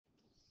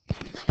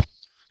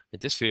In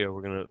this video,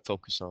 we're going to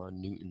focus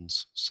on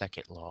Newton's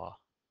second law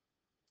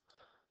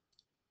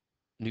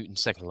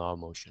of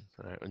motion.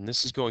 All right? And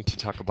this is going to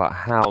talk about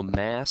how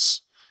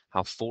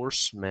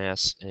force,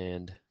 mass,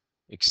 and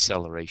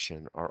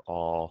acceleration are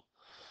all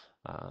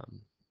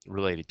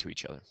related to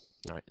each other.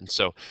 All right, and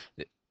so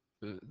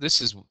this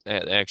is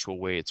the actual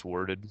way it's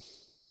worded.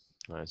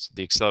 So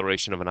the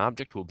acceleration of an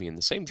object will be in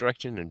the same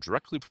direction and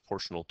directly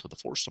proportional to the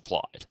force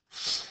applied.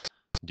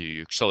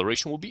 The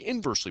acceleration will be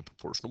inversely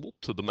proportional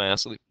to the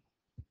mass of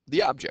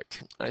the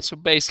object. All right, so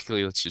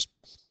basically, let's just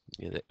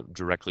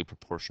directly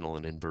proportional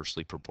and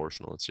inversely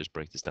proportional. Let's just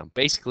break this down.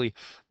 Basically,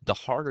 the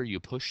harder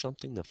you push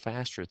something, the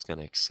faster it's going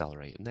to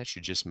accelerate, and that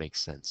should just make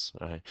sense.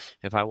 All right?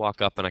 If I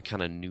walk up and I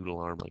kind of noodle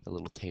arm like a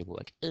little table,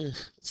 like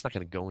it's not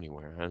going to go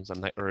anywhere,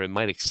 or it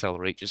might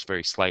accelerate just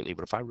very slightly.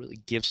 But if I really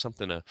give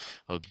something a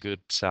good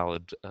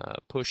solid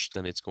push,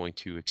 then it's going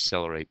to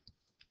accelerate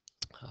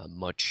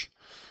much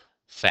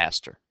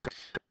faster.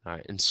 All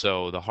right, and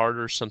so the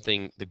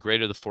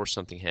greater the force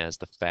something has,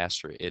 the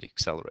faster it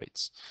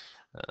accelerates.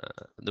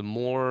 The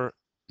more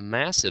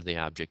massive the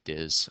object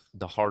is,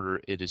 the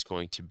harder it is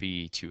going to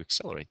be to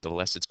accelerate, the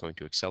less it's going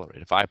to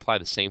accelerate. If I apply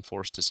the same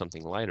force to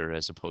something lighter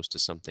as opposed to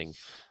something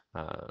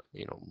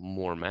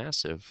more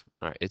massive,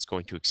 it's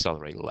going to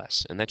accelerate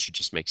less, and that should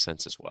just make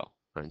sense as well.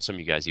 And some of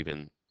you guys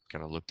even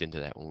kind of looked into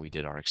that when we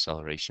did our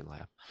acceleration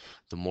lab.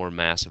 The more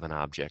massive an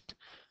object,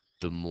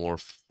 the more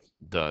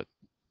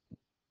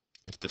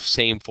if the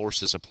same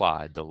force is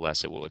applied, the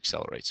less it will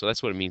accelerate. So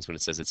that's what it means when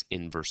it says it's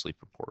inversely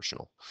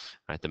proportional.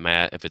 Right?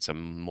 If it's a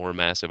more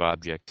massive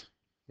object,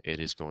 it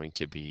is going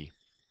to be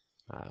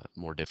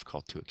more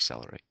difficult to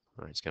accelerate.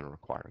 Right? It's going to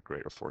require a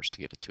greater force to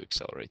get it to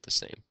accelerate the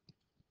same.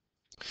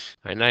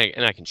 Right,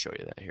 and I can show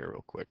you that here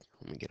real quick.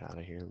 Let me get out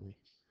of here. Let me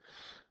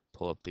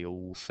pull up the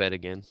old FED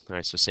again. All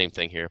right, so same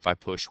thing here. If I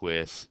push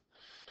with,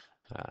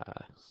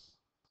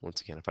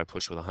 once again, if I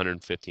push with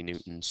 150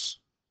 newtons,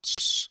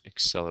 it's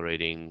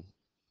accelerating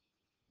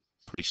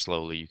pretty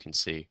slowly, you can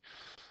see.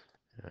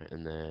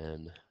 And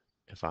then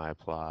if I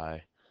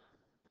apply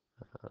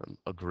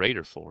a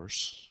greater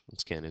force,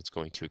 once again, it's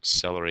going to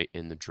accelerate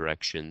in the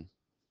direction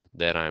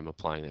that I'm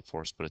applying that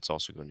force, but it's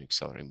also going to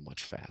accelerate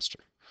much faster.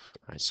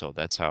 All right, so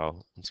that's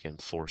how, once again,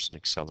 force and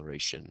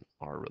acceleration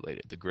are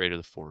related. The greater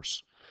the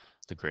force,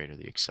 the greater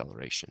the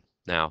acceleration.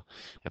 Now,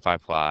 if I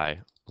apply,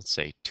 let's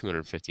say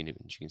 250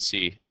 newtons, you can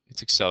see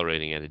it's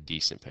accelerating at a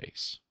decent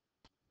pace.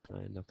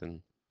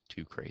 Nothing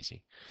too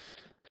crazy.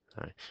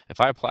 All right. If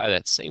I apply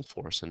that same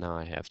force, and now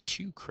I have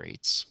 2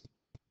 crates,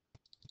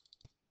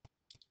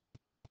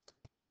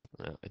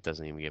 well, it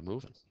doesn't even get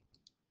moving.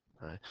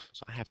 All right.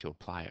 So I have to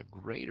apply a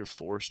greater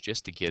force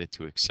just to get it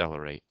to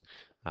accelerate,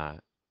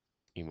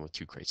 even with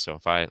 2 crates. So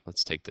if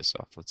let's take this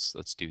off. Let's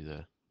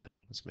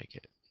make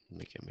it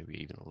maybe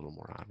even a little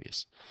more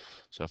obvious.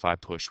 So if I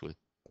push with,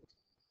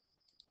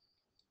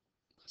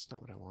 that's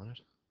not what I wanted.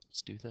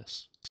 Let's do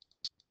this.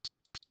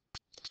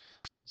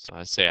 So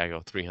let's say I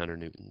go 300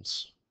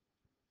 newtons.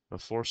 A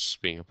force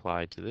being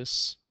applied to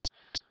this.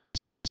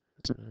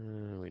 We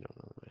don't know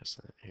the mass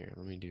that here.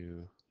 Let me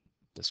do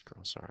this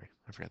girl. Sorry,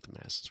 I forgot the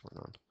masses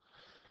weren't on.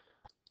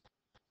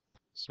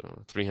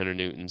 So 300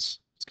 newtons.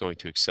 It's going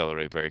to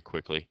accelerate very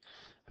quickly.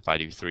 If I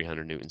do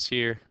 300 newtons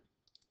here,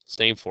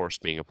 same force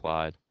being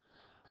applied,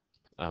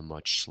 a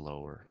much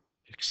slower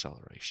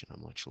acceleration, a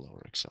much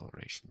lower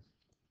acceleration.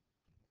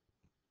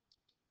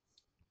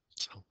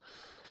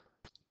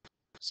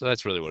 So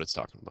that's really what it's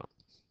talking about,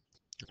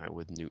 all right,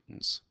 with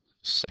Newton's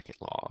second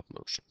law of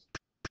motion.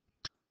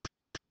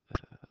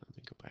 Let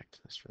me go back to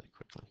this really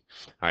quickly.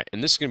 All right,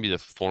 and this is going to be the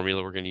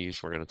formula we're going to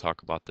use. We're going to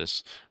talk about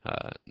this.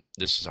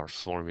 This is our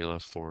formula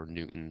for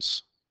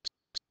Newton's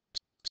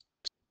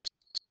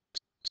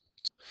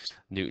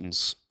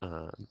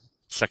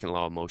second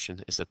law of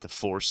motion, is that the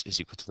force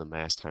is equal to the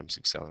mass times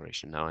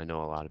acceleration. Now, I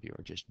know a lot of you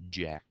are just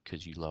jacked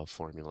because you love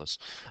formulas,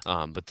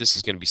 but this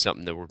is going to be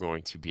something that we're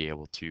going to be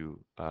able to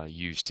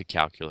use to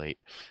calculate.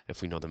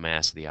 If we know the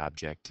mass of the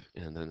object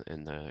and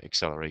the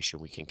acceleration,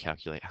 we can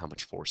calculate how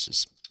much force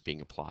is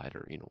being applied,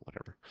 or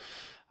whatever.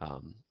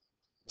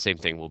 Same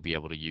thing we'll be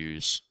able to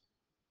use.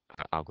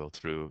 I'll go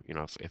through,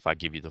 if I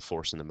give you the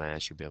force and the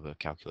mass, you'll be able to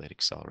calculate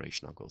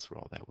acceleration. I'll go through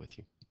all that with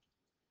you.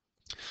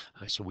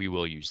 So we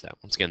will use that.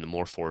 Once again, the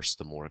more force,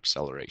 the more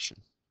acceleration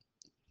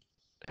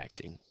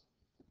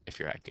if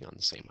you're acting on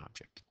the same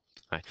object.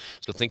 All right.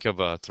 So think of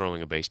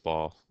throwing a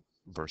baseball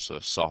versus a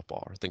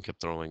softball, or think of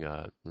throwing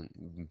a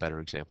better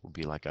example would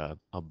be like let's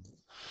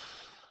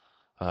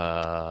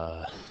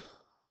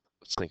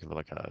think of it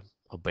like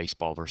a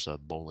baseball versus a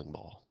bowling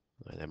ball.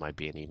 That might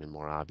be an even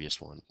more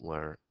obvious one,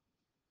 where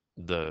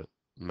the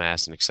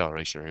mass and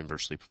acceleration are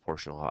inversely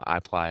proportional. I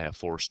apply a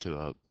force to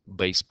a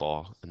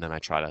baseball, and then I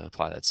try to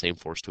apply that same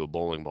force to a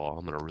bowling ball.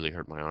 I'm going to really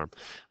hurt my arm.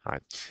 All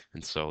right,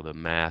 and so the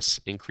mass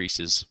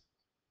increases,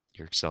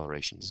 your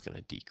acceleration is going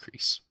to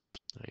decrease.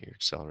 Your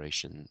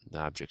acceleration, the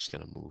object's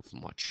going to move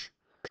much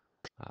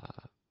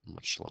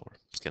slower.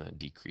 It's going to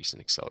decrease in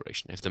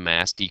acceleration. If the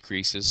mass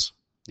decreases,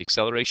 the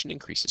acceleration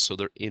increases, so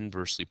they're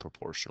inversely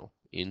proportional.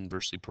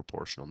 Inversely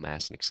proportional.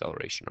 Mass and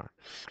acceleration are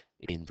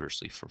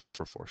inversely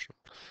proportional.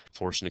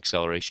 Force and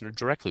acceleration are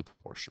directly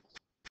proportional.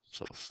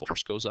 So the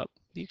force goes up,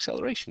 the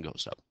acceleration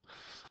goes up.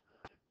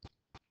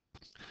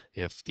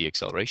 If the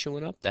acceleration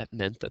went up, that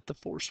meant that the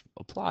force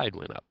applied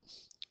went up.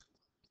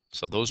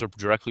 So those are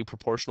directly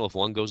proportional. If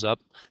one goes up,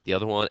 the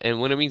other one,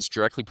 and when it means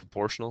directly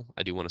proportional,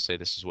 I do want to say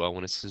this as well.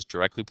 When it says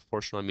directly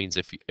proportional, it means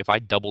if I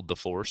doubled the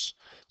force,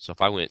 so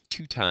if I went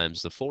 2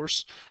 times the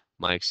force,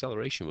 my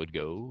acceleration would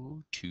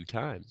go 2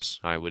 times.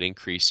 I would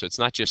increase. So it's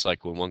not just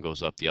like when one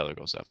goes up, the other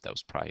goes up. That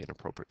was probably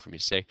inappropriate for me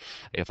to say.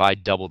 If I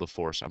double the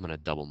force, I'm going to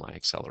double my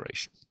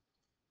acceleration.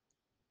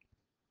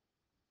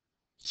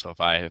 So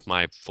if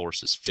my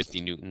force is 50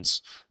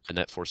 newtons, the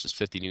net force is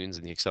 50 newtons,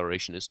 and the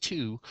acceleration is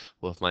 2,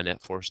 well, if my net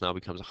force now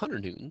becomes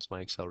 100 newtons, my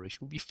acceleration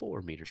would be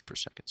 4 meters per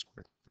second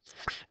squared.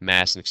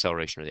 Mass and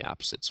acceleration are the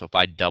opposite. So if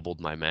I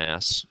doubled my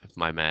mass, if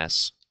my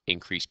mass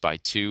increased by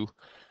 2,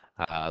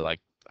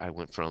 like I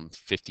went from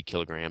 50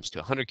 kilograms to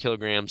 100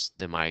 kilograms,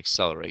 then my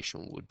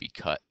acceleration would be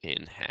cut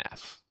in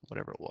half,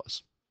 whatever it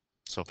was.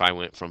 So if I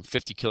went from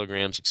 50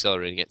 kilograms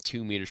accelerating at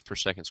 2 meters per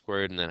second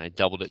squared, and then I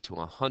doubled it to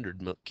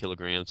 100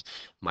 kilograms,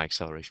 my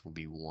acceleration would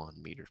be 1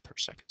 meter per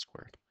second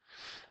squared.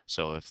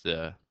 So if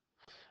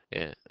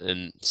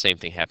and same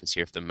thing happens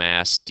here. If the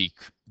mass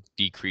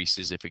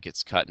decreases, if it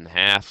gets cut in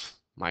half,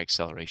 my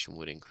acceleration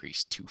would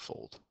increase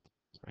twofold.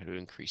 Right?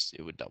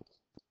 It would double.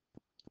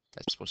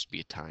 That's supposed to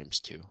be a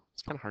times 2.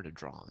 It's kind of hard to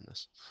draw on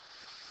this.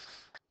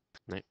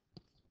 Right?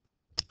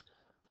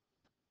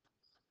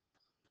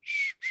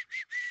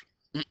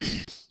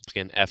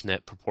 Again, F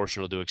net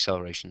proportional to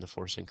acceleration. The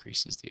force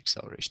increases, the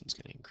acceleration is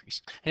going to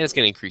increase. And it's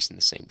going to increase in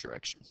the same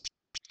direction.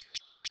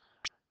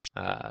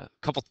 A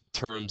couple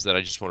terms that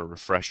I just want to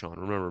refresh on.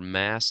 Remember,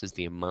 mass is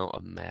the amount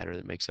of matter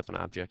that makes up an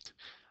object,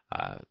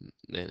 and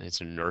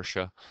its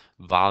inertia.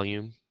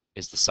 Volume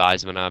is the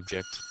size of an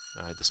object,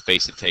 the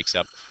space it takes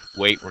up.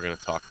 Weight, we're going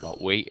to talk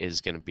about. Weight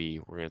is going to be,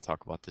 we're going to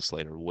talk about this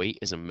later. Weight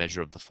is a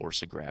measure of the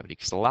force of gravity,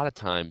 because a lot of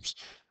times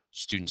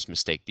students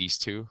mistake these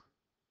two,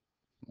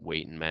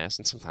 weight and mass,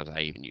 and sometimes I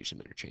even use them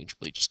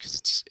interchangeably just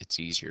because it's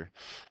easier,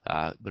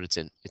 but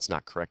it's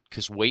not correct,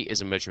 because weight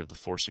is a measure of the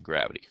force of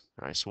gravity.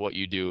 All right, so what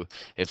you do,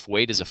 if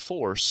weight is a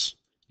force,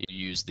 you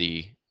use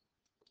the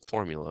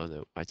formula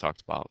that I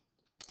talked about.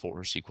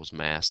 Force equals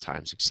mass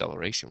times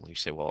acceleration. When you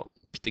say, well,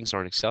 things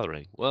aren't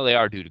accelerating, well, they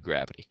are due to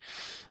gravity.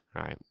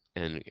 All right,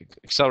 and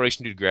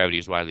acceleration due to gravity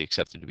is widely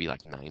accepted to be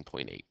like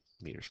 9.8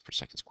 meters per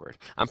second squared.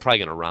 I'm probably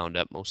going to round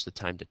up most of the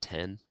time to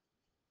 10,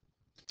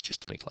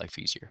 just to make life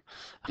easier.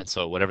 And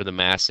so whatever the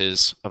mass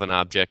is of an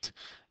object,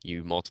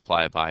 you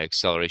multiply it by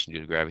acceleration due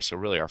to gravity. So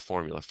really our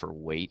formula for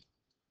weight,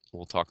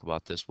 we'll talk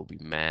about this, will be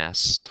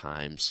mass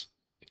times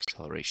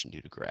acceleration due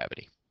to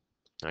gravity.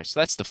 All right, so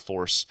that's the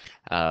force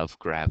of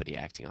gravity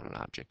acting on an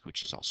object,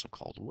 which is also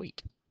called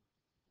weight.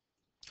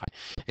 Right.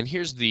 And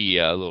here's the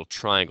little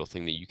triangle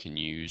thing that you can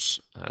use.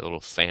 A little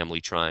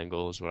family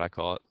triangle is what I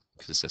call it,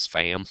 because it says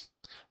fam.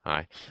 All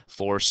right,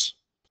 force,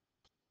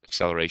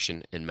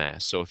 acceleration, and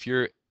mass. So if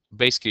you're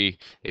basically,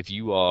 if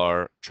you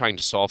are trying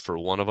to solve for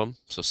one of them,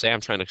 so say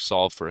I'm trying to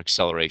solve for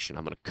acceleration,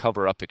 I'm going to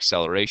cover up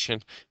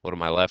acceleration. What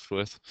am I left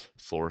with?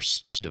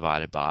 Force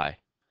divided by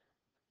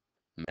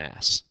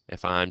mass.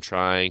 If I'm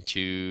trying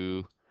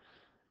to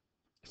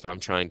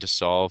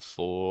solve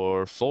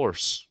for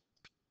force,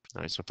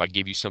 all right, so if I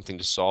give you something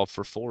to solve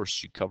for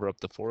force, you cover up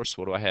the force,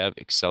 what do I have?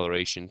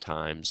 Acceleration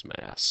times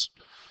mass,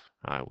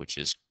 which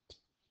is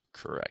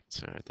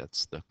correct. All right,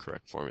 that's the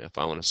correct formula. If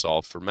I want to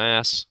solve for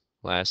mass,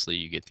 lastly,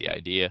 you get the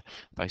idea.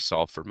 If I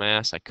solve for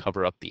mass, I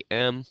cover up the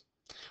m.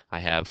 I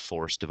have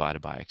force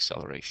divided by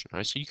acceleration. All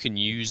right, so you can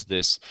use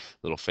this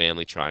little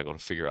family triangle to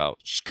figure out,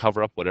 just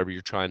cover up whatever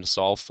you're trying to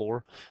solve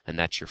for, and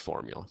that's your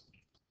formula.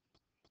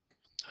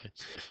 Right.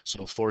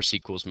 So force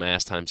equals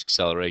mass times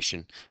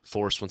acceleration.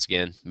 Force, once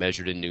again,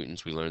 measured in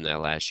newtons. We learned that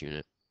last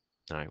unit.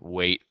 All right,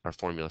 weight, our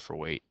formula for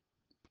weight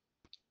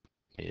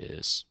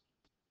is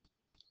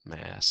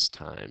mass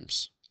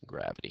times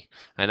gravity.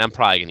 And I'm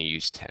probably going to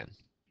use 10. All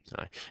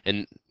right.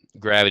 And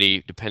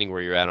gravity, depending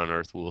where you're at on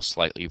Earth, will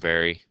slightly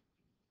vary.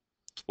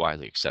 It's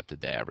widely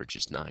accepted the average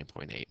is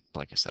 9.8.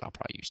 Like I said, I'll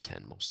probably use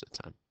 10 most of the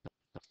time.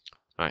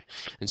 All right.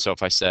 And so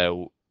if I say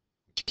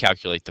to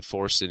calculate the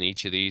force in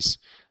each of these,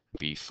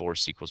 be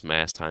force equals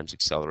mass times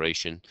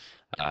acceleration,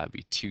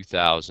 be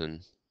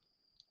 2,000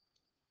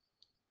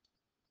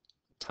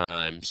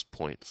 times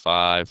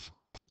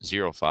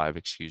 0.505,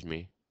 excuse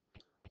me.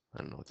 I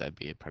don't know what that'd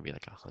be. It'd probably be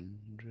like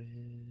 100.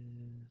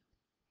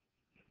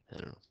 I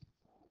don't know.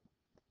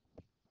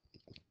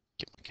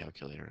 Get my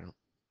calculator out.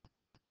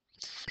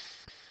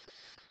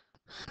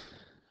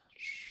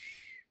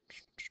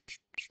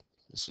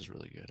 This is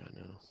really good, I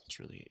know. It's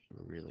really,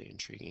 really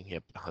intriguing.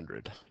 Yep,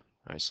 100.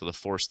 All right, so the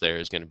force there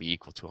is going to be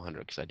equal to 100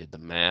 because I did the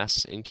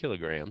mass in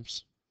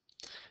kilograms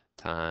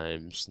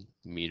times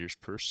meters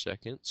per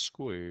second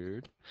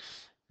squared.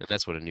 And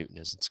that's what a newton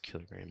is. It's a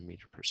kilogram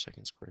meter per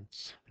second squared.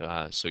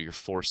 So your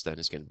force then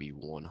is going to be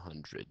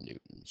 100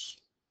 newtons.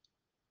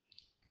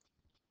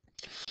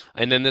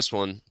 And then this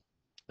one,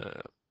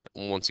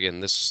 once again,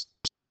 this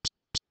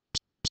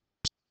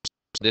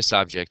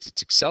object,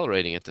 it's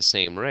accelerating at the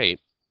same rate.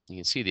 You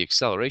can see the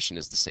acceleration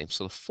is the same,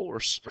 so the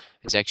force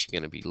is actually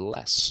going to be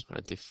less.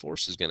 Right? The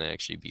force is going to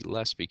actually be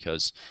less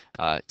because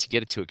to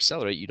get it to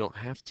accelerate, you don't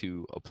have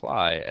to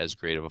apply as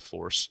great of a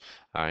force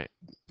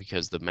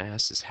because the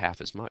mass is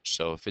half as much.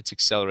 So if it's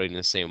accelerating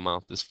the same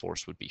amount, this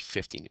force would be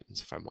 50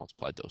 newtons if I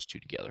multiplied those two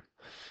together.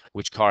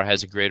 Which car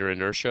has a greater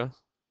inertia?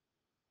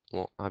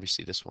 Well,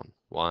 obviously this one.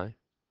 Why?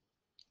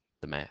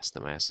 The mass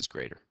is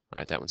greater.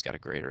 Right? That one's got a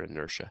greater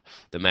inertia.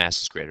 The mass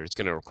is greater. It's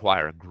going to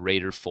require a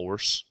greater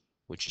force,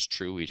 which is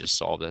true. We just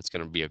saw that's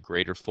going to be a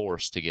greater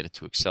force to get it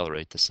to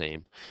accelerate the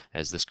same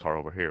as this car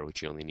over here,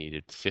 which you only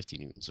needed 50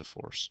 newtons of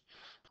force.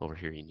 Over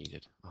here, you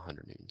needed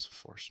 100 newtons of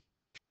force.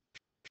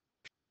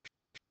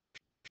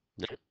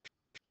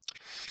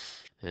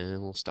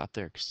 And we'll stop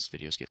there because this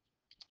video is getting